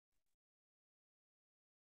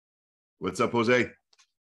What's up, Jose?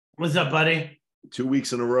 What's up, buddy? 2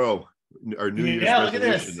 weeks in a row, our New Year's Yeah, look at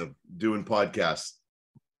resolution this. of doing podcasts.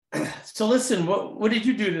 So listen, what did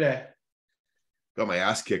you do today? Got my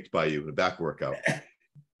ass kicked by you in a back workout.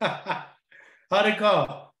 How'd it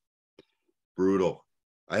go? Brutal.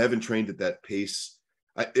 I haven't trained at that pace.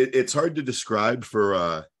 It's hard to describe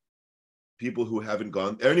for people who haven't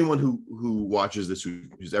gone. Anyone who watches this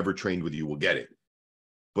who's ever trained with you will get it.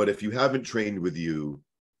 But if you haven't trained with you,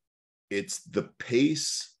 it's the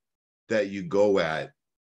pace that you go at.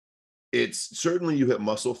 It's certainly you hit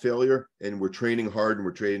muscle failure, and we're training hard and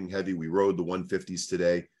we're training heavy. We rode the 150s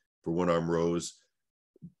today for one arm rows,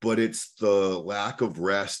 but it's the lack of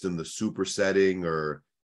rest and the supersetting or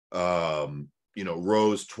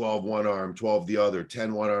rows 12 one arm, 12 the other,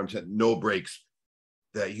 10 one arm, 10 no breaks,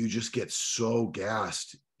 that you just get so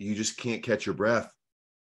gassed you just can't catch your breath.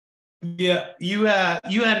 Yeah, you had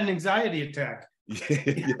an anxiety attack.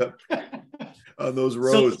 Yeah. On those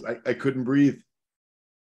rows, so, I couldn't breathe.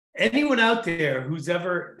 Anyone out there who's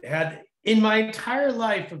ever had, in my entire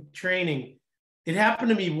life of training, it happened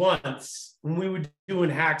to me once when we were doing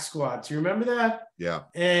hack squats. You remember that? Yeah.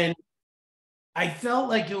 And I felt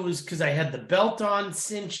like it was because I had the belt on,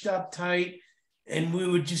 cinched up tight, and we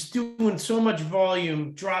were just doing so much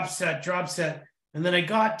volume, drop set. And then I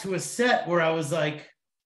got to a set where I was like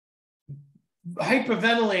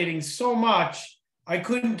hyperventilating so much, I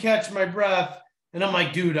couldn't catch my breath. And I'm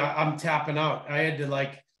like, dude, I'm tapping out. I had to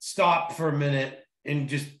like stop for a minute and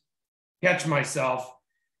just catch myself.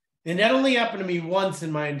 And that only happened to me once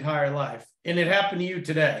in my entire life. And it happened to you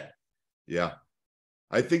today. Yeah.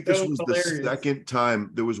 I think this was the second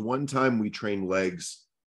time. There was one time we trained legs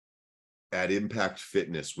at Impact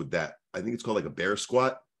Fitness with that. I think it's called like a bear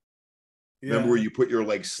squat. Yeah. Remember where you put your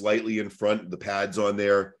legs slightly in front, the pads on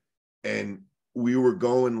there. And we were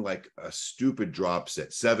going like a stupid drop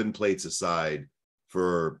set, 7 plates aside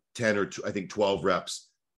for 10 or 12 reps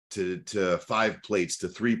to 5 plates to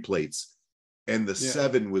 3 plates. And the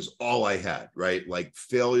 7 was all I had, right? Like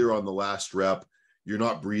failure on the last rep. You're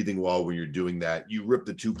not breathing well when you're doing that. You rip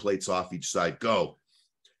the 2 plates off each side, go.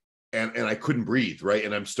 And I couldn't breathe, right?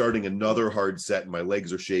 And I'm starting another hard set and my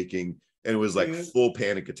legs are shaking. And it was like full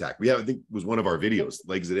panic attack. I think it was one of our videos,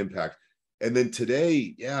 Legs at Impact. And then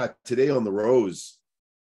today on the rows,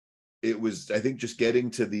 it was, I think, just getting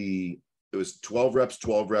to it was 12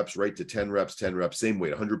 reps, right to 10 reps, same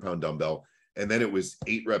weight, 100-pound dumbbell. And then it was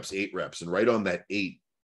 8 reps. And right on that 8,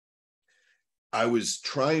 I was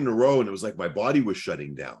trying to row and it was like my body was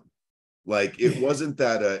shutting down. Like it wasn't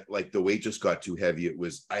that like the weight just got too heavy. It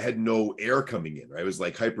was, I had no air coming in. Right? I was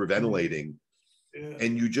like hyperventilating. Yeah.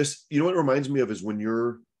 And you know what it reminds me of is when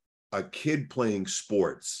you're a kid playing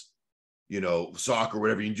sports, soccer,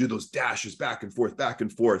 whatever, you do those dashes back and forth,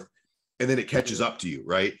 and then it catches up to you,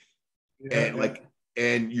 right? Yeah,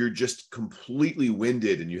 and you're just completely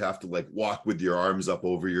winded and you have to like walk with your arms up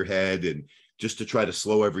over your head and just to try to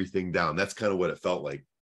slow everything down. That's kind of what it felt like.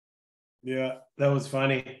 Yeah, that was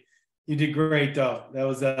funny. You did great though. That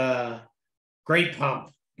was a great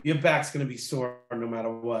pump. Your back's going to be sore no matter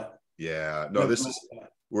what. Yeah, no,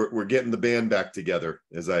 we're getting the band back together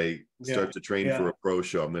as I start to train for a pro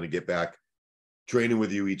show. I'm going to get back training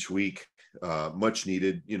with you each week. Much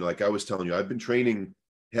needed. Like I was telling you, I've been training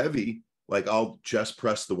heavy. Like I'll chest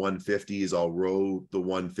press the 150s, I'll row the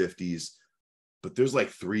 150s, but there's like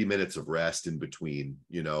 3 minutes of rest in between,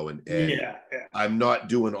 and I'm not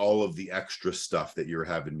doing all of the extra stuff that you're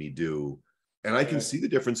having me do. And I can see the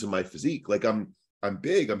difference in my physique. Like I'm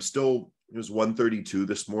big. I'm still, it was 132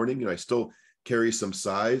 this morning, and I still carry some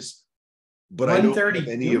size, but I don't have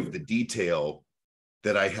any of the detail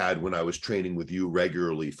that I had when I was training with you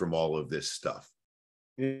regularly from all of this stuff.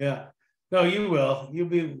 Yeah. No, you will.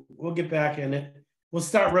 We'll get back in it. We'll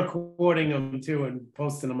start recording them too and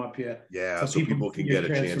posting them up here. Yeah, so people can get a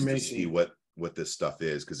chance to see what this stuff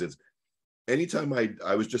is. Because it's anytime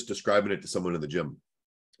I was just describing it to someone in the gym.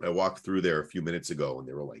 I walked through there a few minutes ago and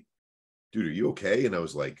they were like, dude, are you okay? And I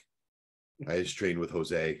was like, I just trained with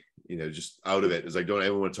Jose, just out of it. It's like, don't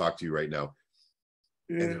ever want to talk to you right now.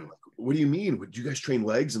 Yeah. And they're like, what do you mean? Would you guys train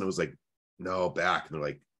legs? And I was like, no, back. And they're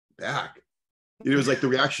like, back. It was like the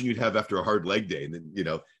reaction you'd have after a hard leg day. And then,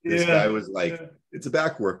 this guy was like, it's a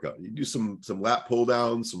back workout. You do some lat pull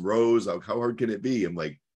downs, some rows. How hard can it be? I'm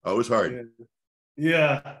like, oh, it was hard.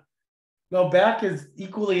 Yeah. No, back is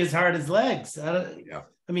equally as hard as legs. I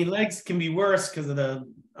mean, legs can be worse because of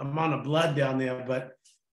the amount of blood down there, but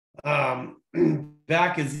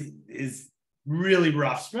back is really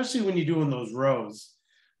rough, especially when you're doing those rows.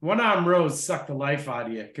 One arm rows suck the life out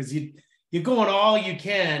of you because you're going all you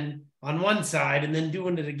can on one side and then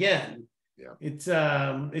doing it again.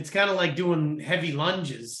 It's kind of like doing heavy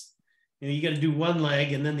lunges. You got to do one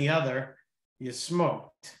leg and then the other. You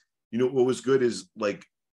smoked. What was good is like,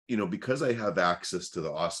 because I have access to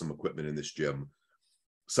the awesome equipment in this gym,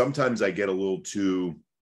 sometimes I get a little too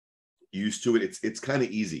used to it. It's kind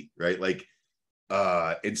of easy, right? Like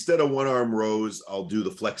instead of one arm rows, I'll do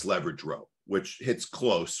the flex leverage row, which hits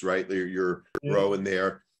close, right? Your row in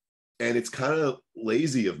there. And it's kind of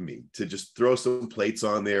lazy of me to just throw some plates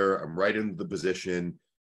on there. I'm right in the position.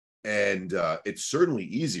 And it's certainly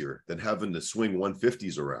easier than having to swing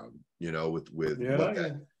 150s around,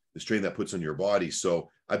 the strain that puts on your body. So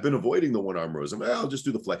I've been avoiding the one arm rows. I'll just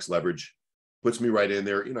do the flex leverage. Puts me right in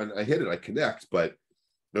there. I hit it, I connect, but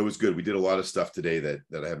it was good. We did a lot of stuff today that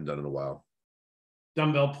I haven't done in a while.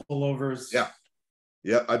 Dumbbell pullovers. Yeah.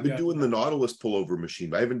 I've been doing the Nautilus pullover machine,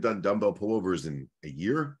 but I haven't done dumbbell pullovers in a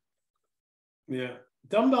year. Yeah.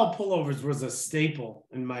 Dumbbell pullovers was a staple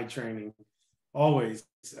in my training. Always.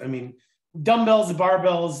 I mean, dumbbells,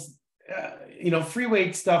 barbells, free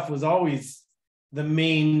weight stuff was always the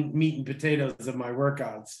main meat and potatoes of my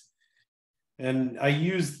workouts. And I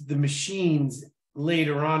used the machines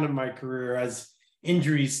later on in my career as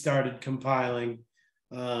injuries started compiling.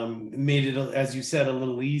 Made it, as you said, a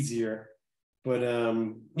little easier. But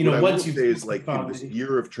once you is like this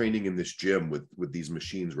year of training in this gym with these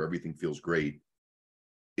machines where everything feels great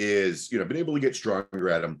is, I've been able to get stronger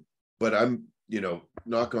at them, but I'm,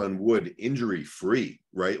 knock on wood, injury free,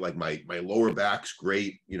 right? Like my lower back's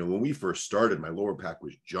great. When we first started, my lower back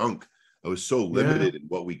was junk. I was so limited in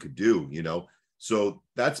what we could do, So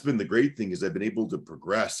that's been the great thing is I've been able to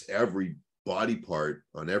progress every body part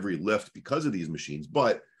on every lift because of these machines,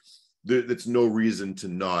 but that's no reason to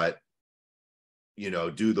not,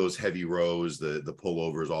 do those heavy rows, the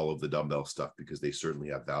pullovers, all of the dumbbell stuff, because they certainly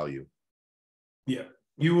have value. Yeah.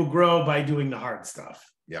 You will grow by doing the hard stuff.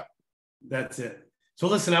 Yeah. That's it. So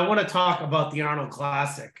listen, I want to talk about the Arnold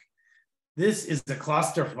Classic. This is a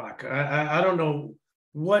clusterfuck. I don't know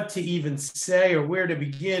what to even say or where to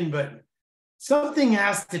begin, but something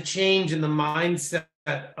has to change in the mindset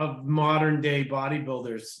of modern day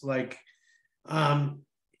bodybuilders. Like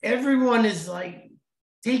everyone is like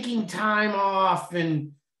taking time off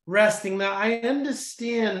and resting. Now I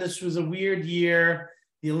understand this was a weird year.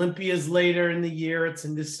 The Olympia's later in the year. It's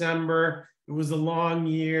in December. It was a long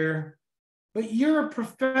year. But you're a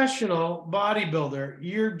professional bodybuilder.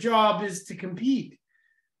 Your job is to compete.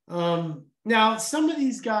 Now, some of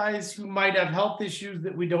these guys who might have health issues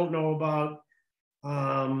that we don't know about,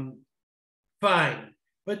 fine.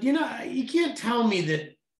 But, you can't tell me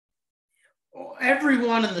that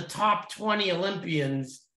everyone in the top 20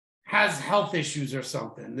 Olympians has health issues or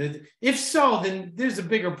something. If so, then there's a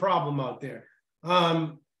bigger problem out there.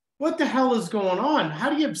 What the hell is going on? How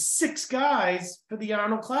do you have 6 guys for the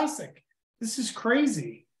Arnold Classic? This is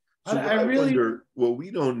crazy. So I really wonder, well, we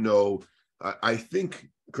don't know. I think,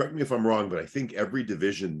 correct me if I'm wrong, but I think every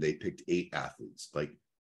division they picked 8 athletes,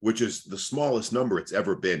 which is the smallest number it's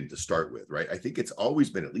ever been to start with, right? I think it's always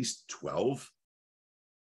been at least 12.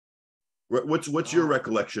 What's your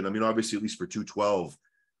recollection? I mean, obviously, at least for 212,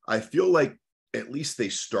 I feel like at least they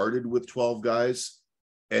started with 12 guys,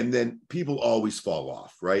 and then people always fall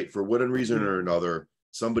off, right? For one reason or another,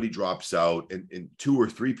 somebody drops out and 2 or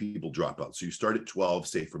 3 people drop out. So you start at 12,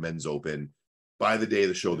 say for men's open. By the day of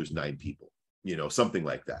the show, there's 9 people, something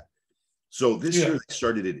like that. So this year they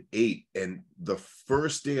started at 8. And the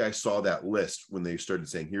first day I saw that list, when they started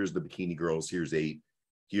saying, here's the bikini girls, here's 8,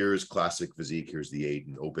 here's classic physique, here's the 8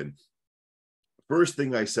 and open. First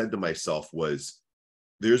thing I said to myself was,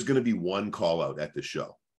 there's going to be one call out at the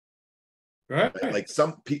show. Right. Like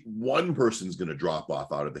one person's going to drop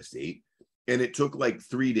off out of this 8. And it took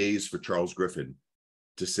 3 days for Charles Griffin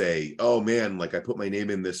to say, oh man, I put my name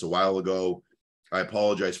in this a while ago. I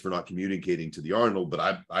apologize for not communicating to the Arnold,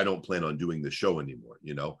 but I don't plan on doing the show anymore,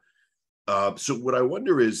 So what I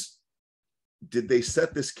wonder is, did they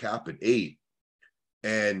set this cap at 8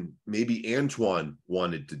 and maybe Antoine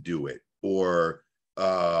wanted to do it, or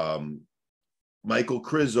Michael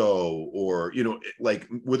Crizzo, or,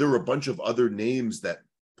 were there a bunch of other names that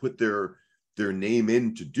put their name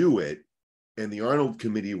in to do it? And the Arnold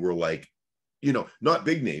committee were not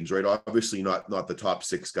big names, right? Obviously not the top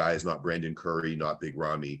 6 guys, not Brandon Curry, not Big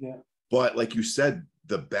Ramy. Yeah. But like you said,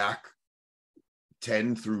 the back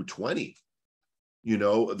 10 through 20,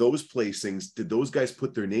 those placings, did those guys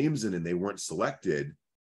put their names in and they weren't selected?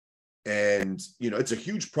 And, it's a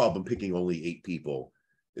huge problem picking only 8 people,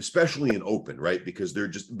 especially in open, right? Because they're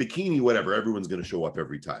just bikini, whatever, everyone's going to show up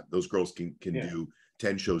every time. Those girls can do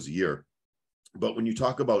 10 shows a year. But when you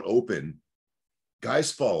talk about open,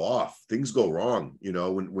 guys fall off. Things go wrong, you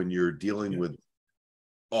know, when you're dealing with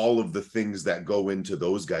all of the things that go into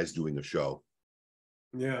those guys doing a show.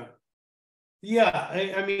 Yeah.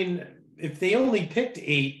 Yeah. I mean, if they only picked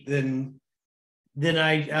 8, then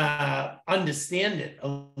I understand it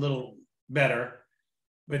a little better.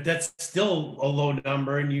 But that's still a low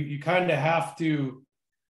number, and you kind of have to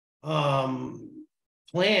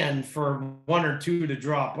plan for 1 or 2 to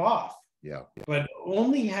drop off. Yeah. But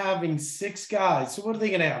only having 6 guys, so what are they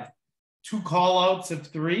going to have? 2 call outs of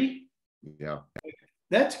 3? Yeah.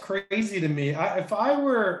 That's crazy to me. If I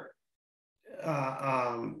were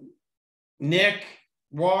Nick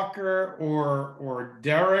Walker or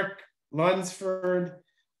Derek Lunsford,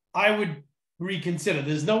 I would reconsider.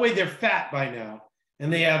 There's no way they're fat by now,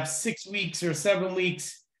 and they have 6 weeks or 7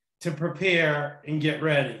 weeks to prepare and get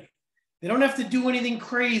ready. They don't have to do anything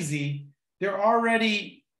crazy. They're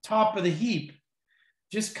already top of the heap.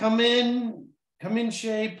 Just come in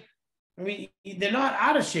shape. I mean, they're not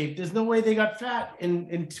out of shape. There's no way they got fat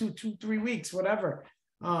in 3 weeks, whatever.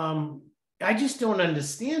 I just don't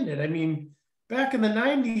understand it. I mean, back in the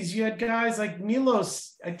 90s, you had guys like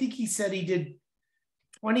Milos. I think he said he did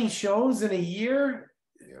 20 shows in a year.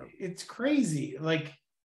 Yeah. It's crazy. Like,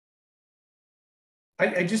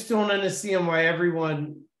 I just don't understand why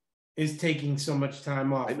everyone is taking so much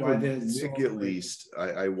time off. I know why Nick, at least,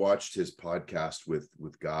 I watched his podcast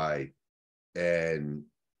with Guy, and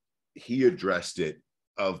he addressed it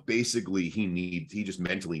of basically he just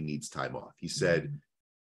mentally needs time off. He said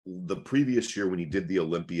the previous year when he did the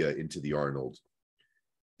Olympia into the Arnold,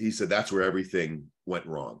 he said that's where everything went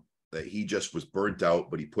wrong. That he just was burnt out,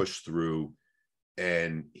 but he pushed through,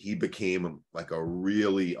 and he became like a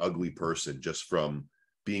really ugly person just from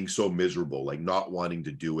being so miserable, like not wanting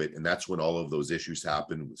to do it. And that's when all of those issues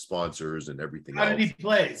happened with sponsors and everything else. How did he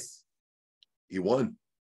place? He won.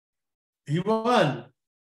 He won.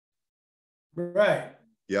 Right.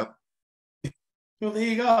 Yep. Well, there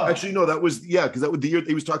you go. Actually, no, that was, because that was the year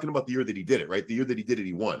he was talking about, the year that he did it, right? The year that he did it,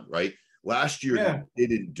 he won, right? Last year, he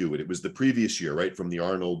didn't do it. It was the previous year, right? From the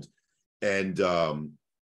Arnold. And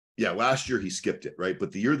last year he skipped it, right?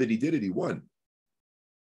 But the year that he did it, he won.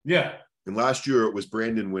 Yeah. And last year it was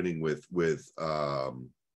Brandon winning with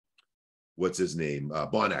what's his name?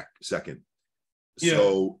 Bonac second. Yeah.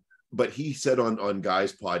 So, but he said on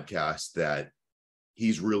Guy's podcast that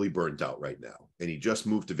he's really burnt out right now. And he just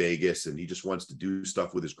moved to Vegas and he just wants to do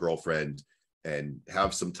stuff with his girlfriend and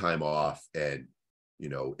have some time off and, you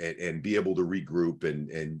know, and be able to regroup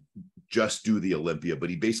and just do the Olympia.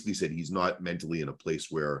 But he basically said he's not mentally in a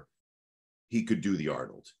place where he could do the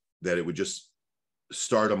Arnold, that it would just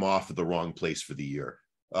start him off at the wrong place for the year.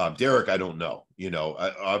 Derek, I don't know. You know,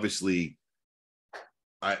 obviously,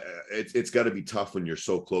 it's got to be tough when you're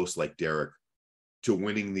so close like Derek to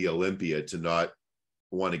winning the Olympia to not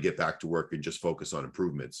want to get back to work and just focus on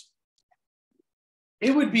improvements.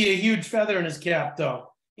 It would be a huge feather in his cap,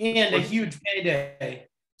 though, and a huge payday.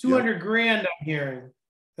 200 grand, I'm hearing.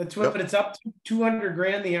 That's what it's up to. 200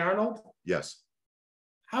 grand, the Arnold. Yes.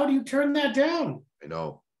 How do you turn that down? I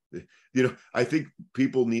know. You know, I think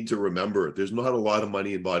people need to remember there's not a lot of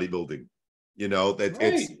money in bodybuilding. You know,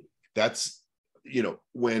 that's, you know,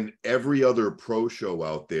 when every other pro show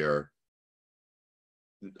out there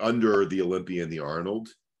under the Olympia and the Arnold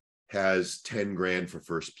has 10 grand for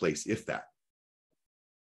first place, if that.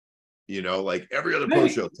 You know, like every other pro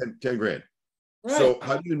show, 10 grand. Right. So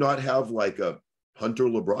how do you not have like a Hunter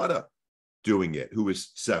Labrada doing it, who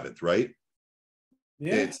is 7th, right?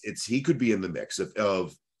 Yeah. It's he could be in the mix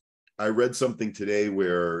of I read something today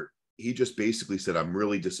where he just basically said, I'm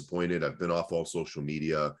really disappointed. I've been off all social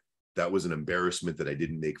media. That was an embarrassment that I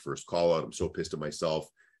didn't make first call out. I'm so pissed at myself.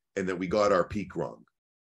 And that we got our peak wrong.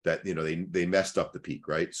 That, you know, they messed up the peak,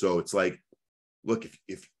 right? So it's like, look,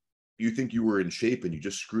 if you think you were in shape and you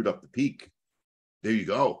just screwed up the peak, there you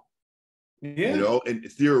go. Yeah. You know,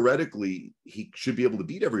 and theoretically, he should be able to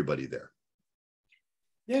beat everybody there.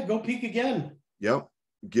 Yeah, go peak again. Yep.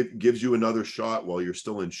 Gives you another shot while you're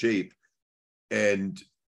still in shape. And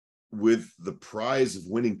with the prize of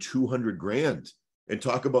winning 200 grand, and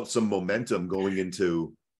talk about some momentum going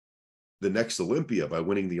into the next Olympia by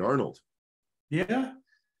winning the Arnold. Yeah.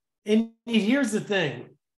 And here's the thing.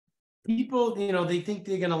 People, you know, they think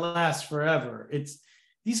they're going to last forever.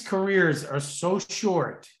 These careers are so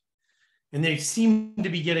short and they seem to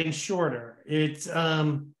be getting shorter. It's,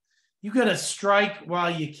 you got to strike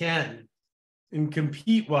while you can and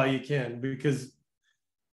compete while you can, because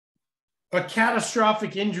a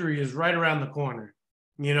catastrophic injury is right around the corner.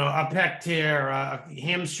 You know, a pec tear, a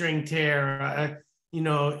hamstring tear, you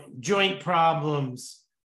know, joint problems.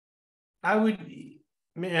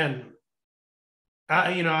 Man,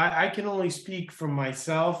 I can only speak for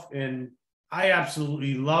myself, and I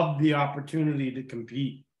absolutely love the opportunity to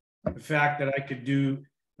compete. The fact that I could do,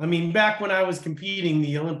 I mean, back when I was competing,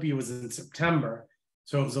 the Olympia was in September,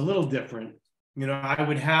 so it was a little different. I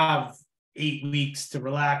would have 8 weeks to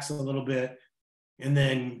relax a little bit and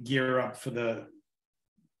then gear up for the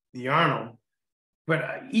Arnold.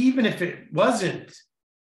 But even if it wasn't,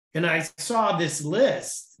 and I saw this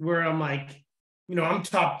list where I'm like, I'm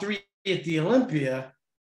top 3 at the Olympia,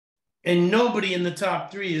 and nobody in the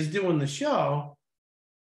top 3 is doing the show,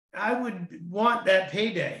 I would want that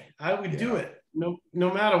payday. I would do it no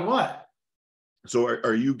matter what. So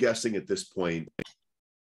are you guessing at this point,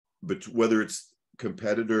 but whether it's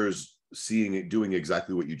competitors seeing it, doing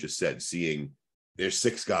exactly what you just said, seeing there's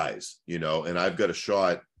 6 guys, and I've got a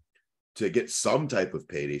shot to get some type of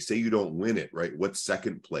payday. Say you don't win it, right? What's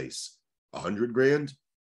second place? 100 grand?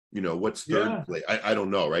 What's third place? I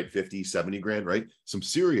don't know, right? 50, 70 grand, right? Some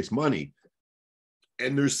serious money.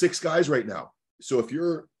 And there's 6 guys right now. So if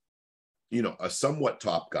you're, a somewhat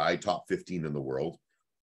top guy, top 15 in the world,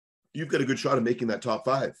 you've got a good shot of making that top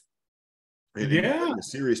 5. And a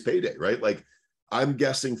serious payday, right? Like, I'm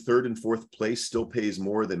guessing 3rd and 4th place still pays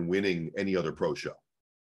more than winning any other pro show.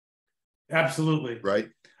 Absolutely. Right.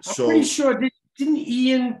 I'm pretty sure, didn't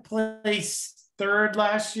Ian place 3rd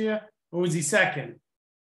last year? Or was he 2nd?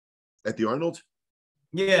 At the Arnold?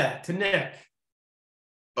 Yeah, to Nick.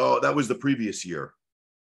 Oh, that was the previous year.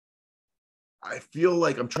 I feel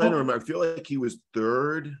like, I'm trying to remember. I feel like he was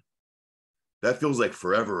 3rd. That feels like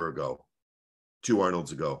forever ago. 2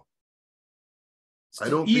 Arnolds ago. I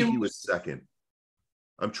don't think he was 2nd.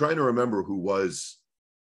 I'm trying to remember who was.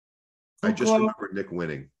 I just remember Nick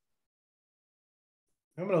winning.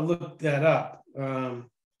 I'm going to look that up.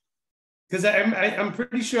 Because I'm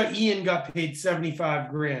pretty sure Ian got paid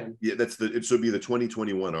 75 grand. Yeah, it should be the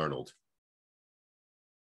 2021 Arnold.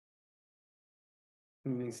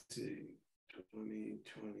 Let me see.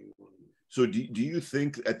 2021. So do you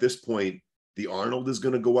think at this point the Arnold is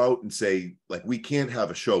going to go out and say, like, we can't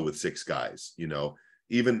have a show with 6 guys,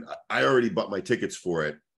 even I already bought my tickets for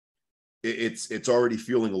it. It's already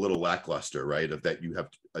feeling a little lackluster, right? Of that you have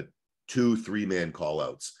 2-3 man call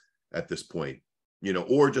outs at this point,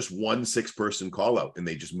 or just 1 6-person call out and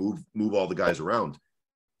they just move all the guys around.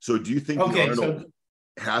 So do you think the Arnold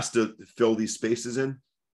has to fill these spaces in?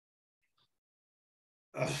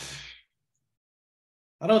 I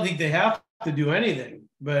don't think they have to do anything,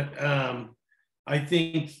 but I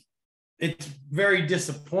think it's very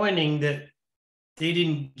disappointing that they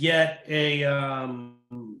didn't get a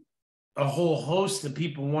whole host of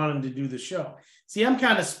people wanting to do the show. See, I'm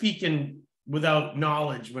kind of speaking without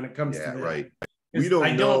knowledge when it comes to that. Right. We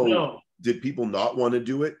don't know. Did people not want to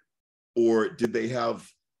do it? Or did they have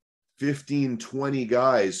 15, 20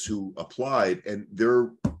 guys who applied and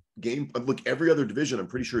their game? Look, every other division, I'm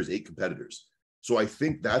pretty sure, is 8 competitors. So I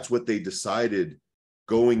think that's what they decided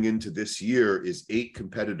going into this year is 8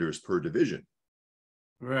 competitors per division.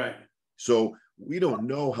 Right. So we don't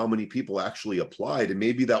know how many people actually applied, and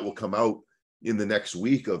maybe that will come out in the next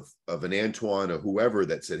week of an Antoine or whoever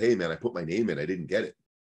that said, hey man, I put my name in, I didn't get it.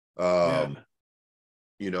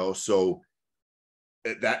 So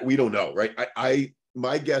that we don't know, right?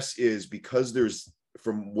 My guess is because there's,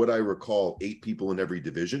 from what I recall, 8 people in every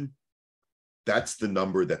division. That's the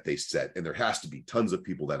number that they set. And there has to be tons of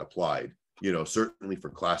people that applied, certainly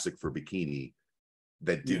for classic, for bikini,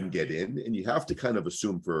 that didn't get in. And you have to kind of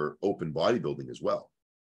assume for open bodybuilding as well.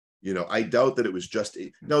 I doubt that it was just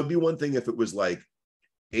 8. Now, it'd be one thing if it was like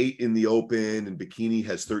 8 in the open and bikini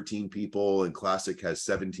has 13 people and classic has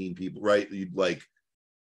 17 people, right?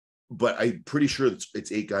 But I'm pretty sure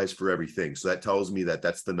it's 8 guys for everything. So that tells me that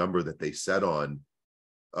that's the number that they set on,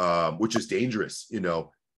 which is dangerous,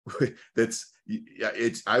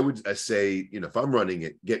 I would say, if I'm running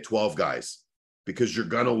it, get 12 guys because you're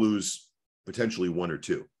going to lose potentially 1 or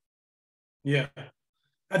 2. Yeah.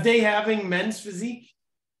 Are they having men's physique?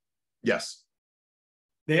 Yes.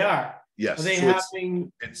 They are. Yes. Are they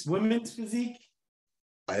having women's physique?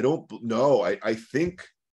 I don't know. I think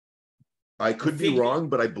I could be wrong,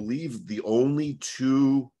 but I believe the only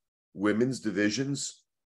 2 women's divisions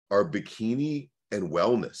are bikini and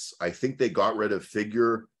wellness. I think they got rid of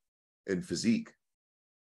figure and physique.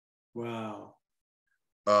 Wow.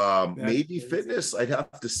 Maybe fitness. I'd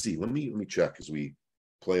have to see. Let me check as we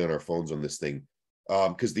play on our phones on this thing.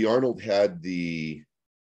 Because the Arnold had the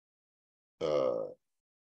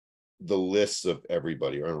lists of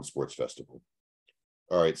everybody, Arnold Sports Festival.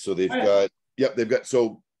 All right, so they've got,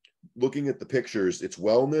 so looking at the pictures, it's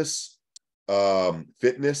wellness,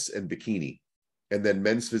 fitness, and bikini, and then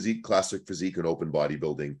men's physique, classic physique, and open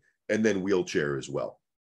bodybuilding. and then wheelchair as well.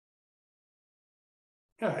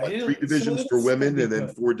 Yeah, 3 divisions for women and then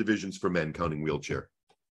 4 divisions for men, counting wheelchair.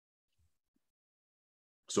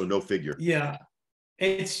 So no figure. Yeah,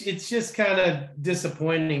 it's just kind of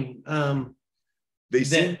disappointing. They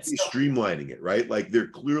seem to be streamlining it, right? Like they're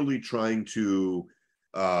clearly trying to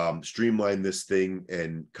streamline this thing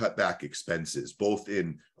and cut back expenses, both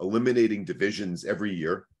in eliminating divisions every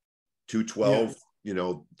year, 212,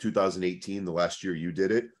 2018, the last year you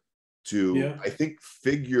did it, to I think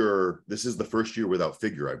figure. This is the first year without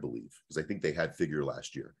figure, I believe, because I think they had figure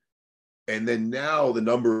last year. And then now the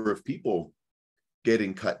number of people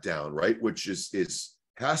getting cut down, right? Which is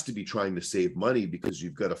has to be trying to save money because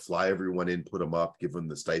you've got to fly everyone in, put them up, give them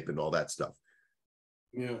the stipend, all that stuff.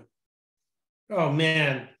 Yeah. Oh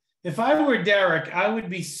man, if I were Derek, I would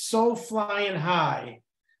be so flying high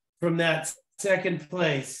from that second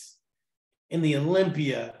place in the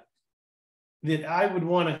Olympia that I would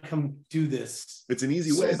want to come do this. It's an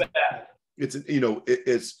easy win. Bad. It's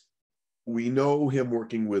it's we know him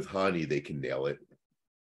working with Hani, they can nail it.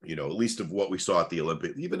 At least of what we saw at the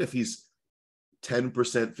Olympic, even if he's 10%,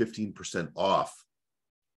 15% off,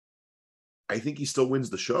 I think he still wins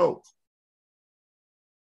the show.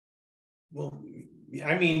 Well,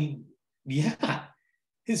 I mean, yeah,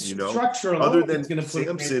 his structure alone other than is going to put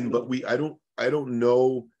Samson, but I don't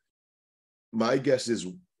know. My guess is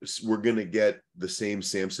we're going to get the same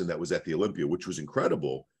Samson that was at the Olympia, which was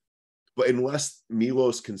incredible. But unless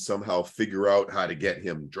Milos can somehow figure out how to get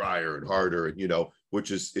him drier and harder, and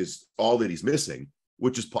which is all that he's missing,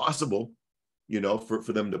 which is possible,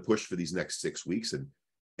 for them to push for these next 6 weeks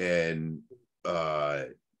and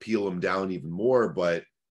peel him down even more. But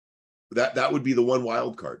that would be the one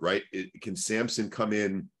wild card, right? Can Samson come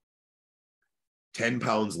in 10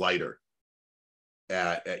 pounds lighter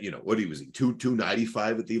at what was he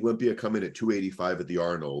 295 at the Olympia, come in at 285 at the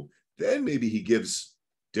Arnold? Then maybe he gives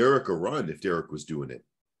Derek a run if Derek was doing it.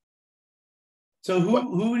 So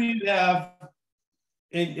who do you have?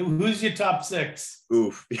 And who's your top 6?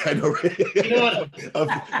 Oof, yeah, I know, right?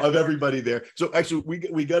 of everybody there. So actually,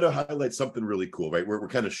 we got to highlight something really cool, right? We're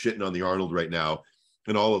kind of shitting on the Arnold right now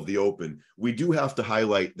and all of the Open. We do have to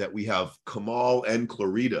highlight that we have Kamal and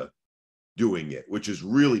Clarita doing it, which is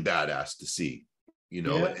really badass to see,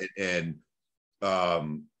 and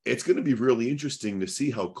it's going to be really interesting to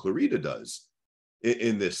see how Clarita does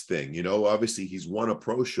in this thing. Obviously he's won a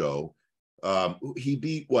pro show. He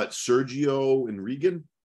beat Sergio and Regan?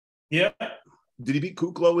 Yeah. Did he beat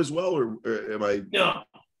Kuklo as well, or am I? No,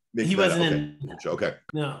 he wasn't in. Okay.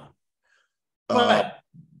 No. But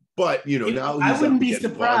now he's I wouldn't be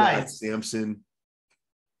surprised. Samson.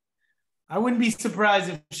 I wouldn't be surprised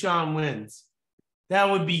if Sean wins. That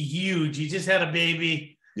would be huge. He just had a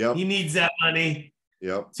baby. Yep. He needs that money.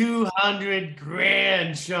 Yep.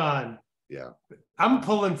 $200,000, Sean. Yeah. I'm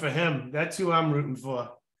pulling for him. That's who I'm rooting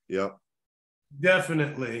for. Yep.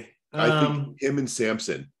 Definitely. I think him and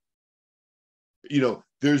Samson.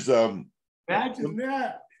 There's imagine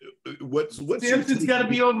that. What's Samson's got to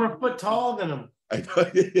be over a foot taller than him. I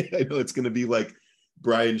know it's going to be like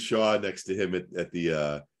Brian Shaw next to him at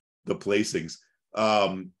the placings.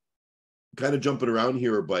 Kind of jumping around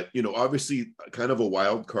here, but obviously kind of a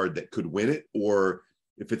wild card that could win it, or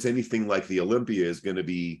if it's anything like the Olympia, is going to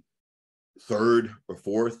be 3rd or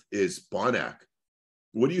 4th is Bonac.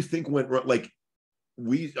 What do you think went wrong? Like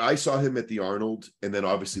I saw him at the Arnold, and then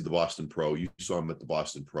obviously the Boston Pro. You saw him at the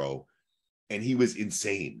Boston Pro, and he was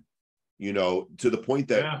insane. To the point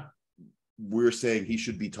that we're saying he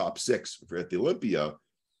should be top 6 at the Olympia,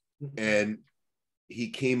 and he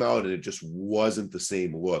came out and it just wasn't the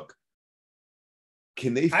same look.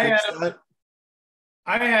 Can they fix that?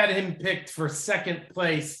 I had him picked for 2nd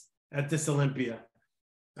place at this Olympia.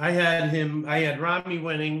 I had Rami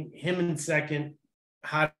winning, him in 2nd,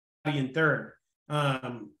 Hadi in 3rd.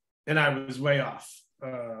 And I was way off.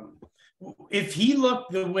 If he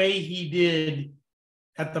looked the way he did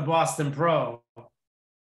at the Boston Pro,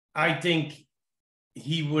 I think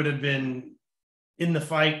he would have been in the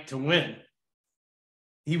fight to win.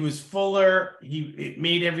 He was fuller. It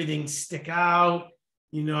made everything stick out.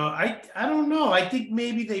 I don't know. I think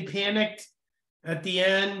maybe they panicked at the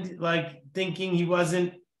end, like thinking he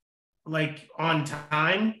wasn't like on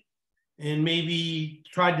time, and maybe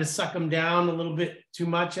tried to suck him down a little bit too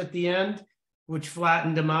much at the end, which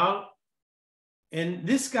flattened him out. And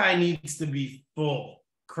this guy needs to be full,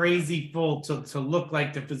 crazy full to look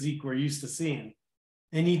like the physique we're used to seeing.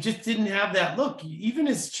 And he just didn't have that look. Even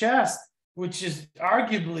his chest, which is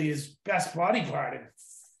arguably his best body part,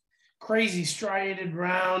 crazy striated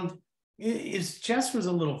round, his chest was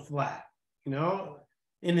a little flat,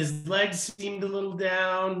 and his legs seemed a little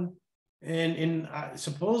down. and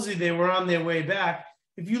supposedly they were on their way back.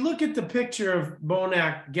 If you look at the picture of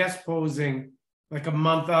Bonac guest posing like a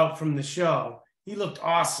month out from the show, he looked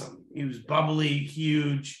awesome. He was bubbly,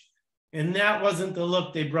 huge, and that wasn't the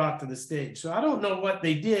look they brought to the stage. So I don't know what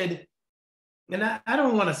they did, and I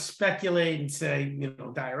don't want to speculate and say,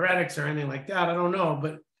 diuretics or anything like that. I don't know,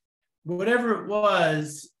 but whatever it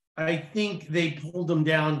was, I think they pulled him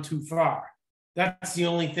down too far. That's the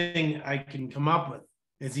only thing I can come up with,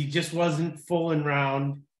 is he just wasn't full and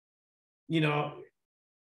round.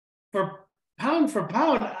 For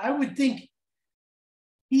pound, I would think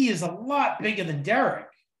he is a lot bigger than Derek.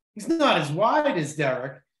 He's not as wide as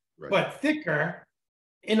Derek, right, but thicker.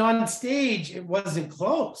 And on stage, it wasn't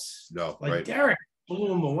close. No, like right. Derek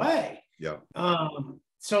blew him away. Yeah.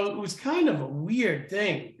 So it was kind of a weird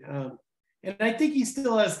thing. And I think he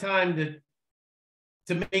still has time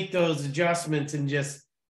to make those adjustments and just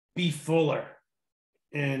be fuller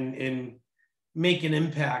and make an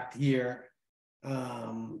impact here,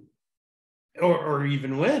 or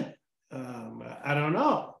even win. I don't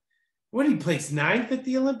know. What did he place 9th at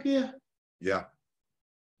the Olympia? Yeah.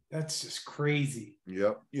 That's just crazy.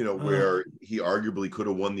 Yep. Where he arguably could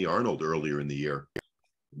have won the Arnold earlier in the year.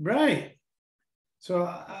 Right. So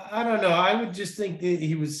I don't know. I would just think that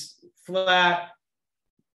he was flat,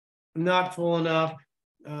 not full enough.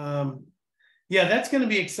 Yeah, that's going to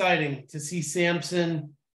be exciting to see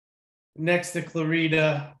Samson next to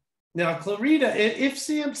Clarita. Now, Clarita, if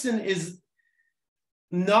Samson is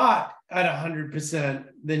not at 100%,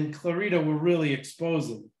 then Clarita will really expose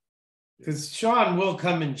him, because Sean will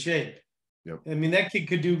come in shape. Yep. I mean, that kid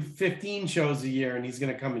could do 15 shows a year and he's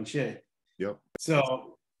going to come in shape. Yep.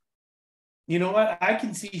 So, you know what? I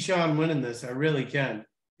can see Sean winning this. I really can.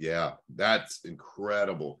 Yeah, that's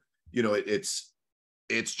incredible. It's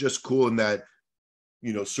just cool in that,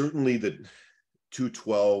 certainly the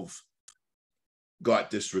 212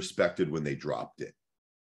 got disrespected when they dropped it.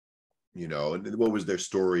 And what was their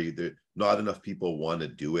story? That not enough people want to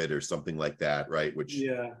do it or something like that, right? Which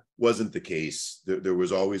wasn't the case. There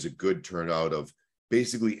was always a good turnout of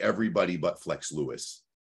basically everybody but Flex Lewis,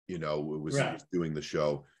 was doing the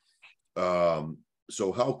show.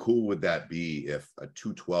 So how cool would that be if a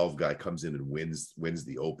 212 guy comes in and wins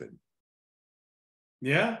the Open?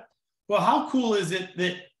 Yeah. Well, how cool is it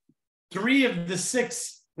that 3 of the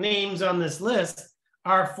 6 names on this list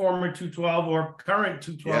are former 212 or current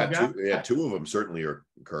 212 guys? 2 of them certainly are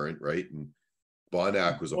current, right? And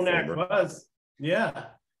Bonac was a former. Yeah.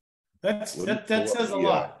 That says a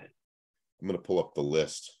lot. I'm going to pull up the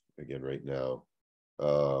list again right now.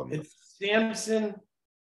 It's Samson,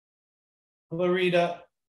 Clarita,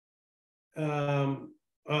 Akeem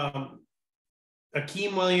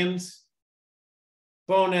Williams,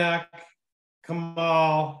 Bonac,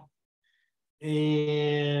 Kamal,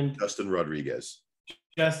 and Justin Rodriguez.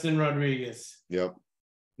 Yep.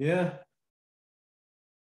 Yeah.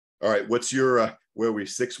 All right. What's your where are we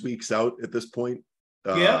 6 weeks out at this point?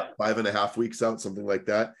 5.5 weeks out, something like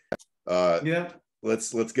that. Yeah.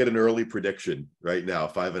 Let's get an early prediction right now.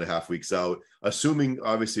 5.5 weeks out, assuming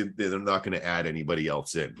obviously they're not going to add anybody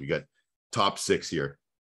else in. We got top 6 here.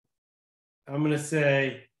 I'm going to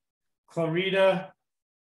say Clarita,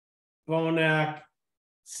 Bonac,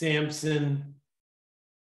 Samson,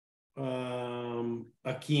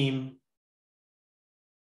 Akeem,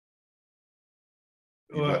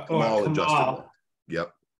 or Kamal and Justin.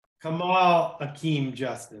 Yep. Kamal, Akeem,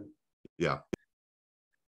 Justin. Yeah.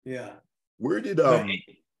 Yeah. Where did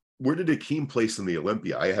Akeem place in the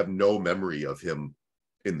Olympia? I have no memory of him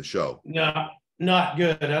in the show. No, not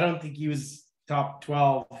good. I don't think he was top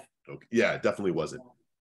 12. Okay. Yeah, it definitely wasn't.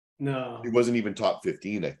 No. He wasn't even top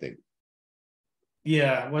 15, I think.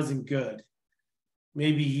 Yeah, it wasn't good.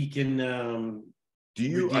 Maybe he can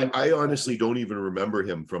I honestly don't even remember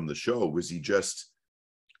him from the show. Was he just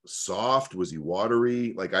soft? Was he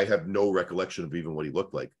watery? Like, I have no recollection of even what he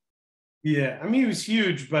looked like. Yeah, I mean, he was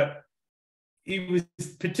huge, but he was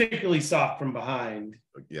particularly soft from behind.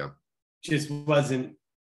 Yeah. Just wasn't,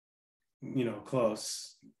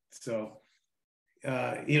 close. So,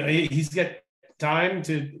 he's got time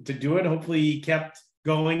to do it. Hopefully he kept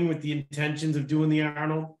going with the intentions of doing the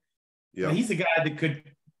Arnold. Yeah. He's a guy that could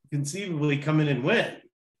conceivably come in and win.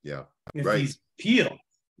 Yeah. If he's peeled.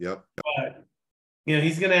 Yep. But,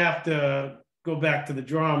 he's going to have to go back to the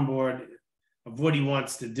drawing board of what he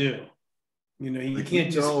wants to do. You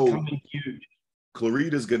can't just come in huge.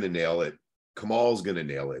 Clarita's going to nail it. Kamal's going to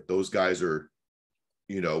nail it. Those guys are,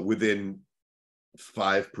 within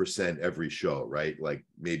 5% every show, right? Like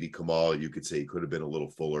maybe Kamal, you could say he could have been a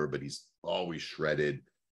little fuller, but he's always shredded.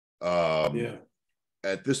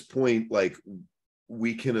 At this point, like,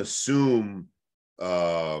 we can assume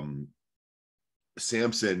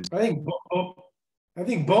Samson. I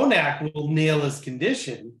think Bonac will nail his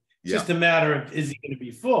condition. It's just a matter of, is he going to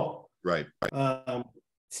be full? Right.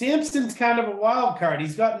 Samson's kind of a wild card.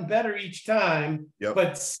 He's gotten better each time,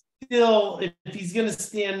 but still, if he's going to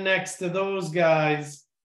stand next to those guys,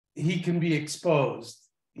 he can be exposed,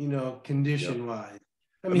 condition wise.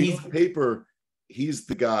 I mean, he's on paper, he's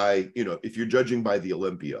the guy, if you're judging by the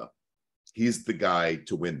Olympia, he's the guy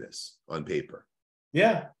to win this on paper.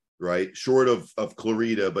 Yeah. Right. Short of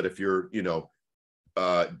Clarita, but if you're,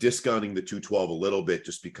 discounting the 212 a little bit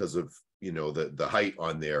just because of, the height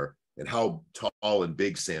on there and how tall and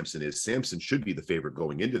big Samson is, Samson should be the favorite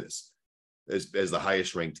going into this as the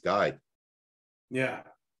highest ranked guy. Yeah.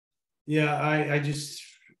 Yeah.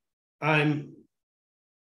 I'm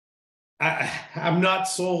not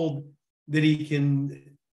sold that he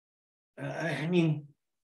can. Well,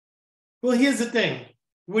 here's the thing.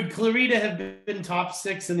 Would Clarita have been top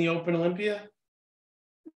 6 in the Open Olympia?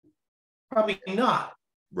 Probably not.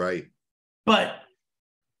 Right. But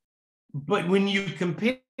when you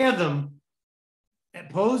compare them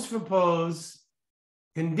pose for pose,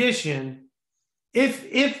 condition,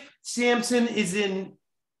 if Samson is in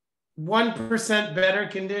 1% better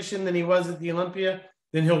condition than he was at the Olympia,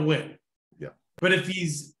 then he'll win. Yeah. But if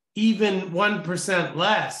he's even 1%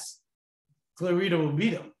 less, Clarita will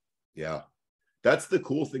beat him. Yeah. That's the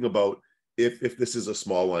cool thing about if this is a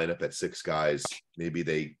small lineup at 6 guys,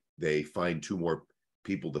 maybe they find 2 more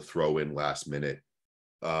people to throw in last minute.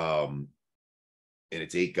 And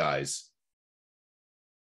it's 8 guys.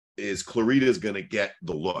 Is Clarita's going to get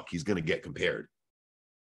the look? He's going to get compared,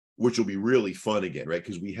 which will be really fun again, right?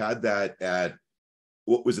 Because we had that at,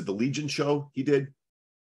 what was it, the Legion show he did?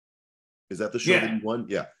 Is that the show that he won?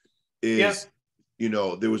 Yeah.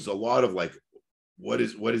 There was a lot of like, what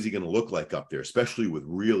is he going to look like up there, especially with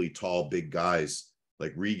really tall, big guys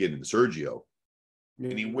like Regan and Sergio.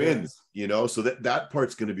 And he wins, so that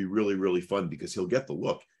part's going to be really, really fun because he'll get the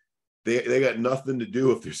look. They got nothing to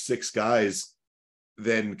do if there's 6 guys,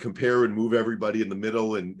 then compare and move everybody in the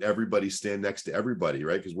middle and everybody stand next to everybody,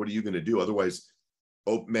 right? Because what are you going to do? Otherwise,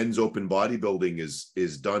 men's open bodybuilding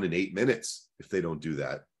is done in 8 minutes if they don't do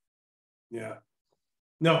that. Yeah.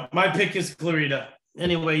 No, my pick is Clarita.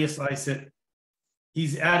 Any way you slice it.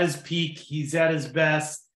 He's at his peak. He's at his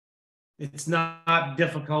best. It's not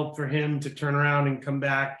difficult for him to turn around and come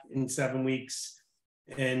back in 7 weeks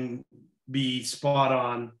and be spot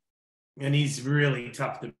on. And he's really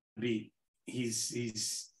tough to beat.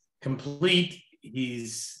 He's complete.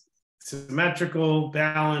 He's symmetrical,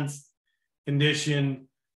 balanced, conditioned.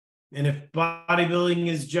 And if bodybuilding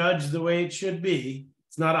is judged the way it should be,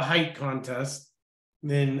 it's not a height contest,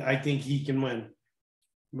 then I think he can win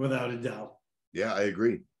without a doubt. Yeah, I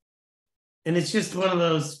agree. And it's just one of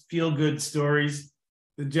those feel-good stories.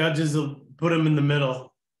 The judges will put him in the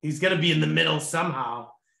middle. He's going to be in the middle somehow.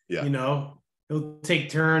 Yeah. He'll take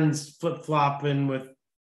turns flip-flopping with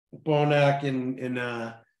Bonac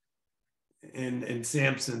and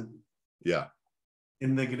Samson. Yeah.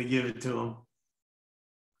 And they're going to give it to him.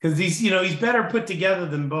 Because he's better put together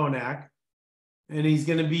than Bonac. And he's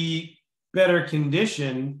going to be better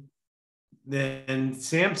conditioned than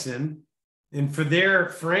Samson. And for their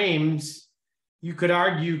frames, you could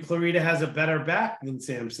argue Clarita has a better back than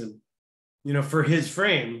Samson, for his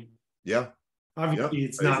frame. Yeah. Obviously,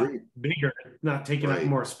 it's not bigger, not taking up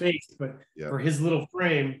more space, but for his little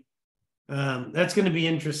frame, that's going to be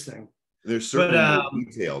interesting. There's certainly more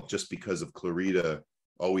detail just because of Clarita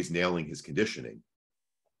always nailing his conditioning.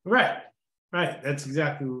 Right. That's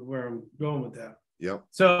exactly where I'm going with that. Yep.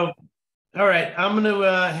 So, all right, I'm going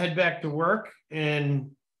to head back to work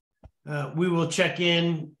and we will check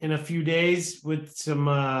in a few days with some.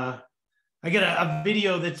 I got a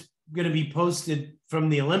video that's going to be posted from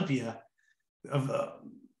the Olympia of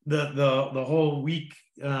the whole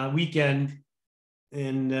weekend,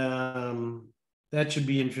 and that should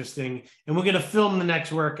be interesting. And we're going to film the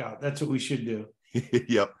next workout. That's what we should do.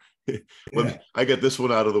 Yep. I get this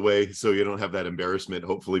one out of the way so you don't have that embarrassment.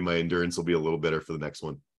 Hopefully, my endurance will be a little better for the next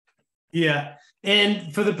one. Yeah.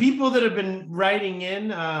 And for the people that have been writing in,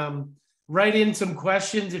 write in some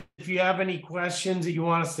questions. If you have any questions that you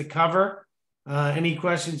want us to cover, any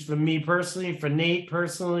questions from me personally, for Nate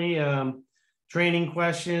personally, training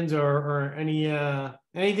questions or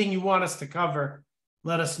anything you want us to cover,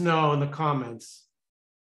 let us know in the comments.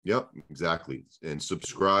 Yep, exactly. And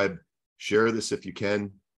subscribe, share this if you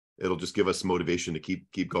can. It'll just give us motivation to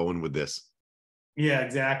keep going with this. Yeah,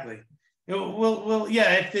 exactly. Well,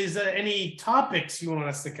 yeah, if there's any topics you want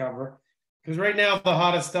us to cover, because right now the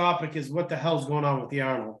hottest topic is what the hell's going on with the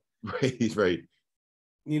Arnold. Right.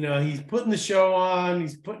 he's putting the show on.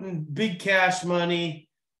 He's putting big cash money.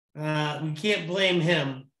 We can't blame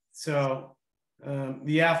him. So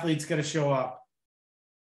the athlete's got to show up.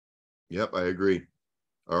 Yep, I agree.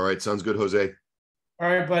 All right, sounds good, Jose. All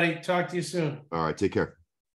right, buddy. Talk to you soon. All right, take care.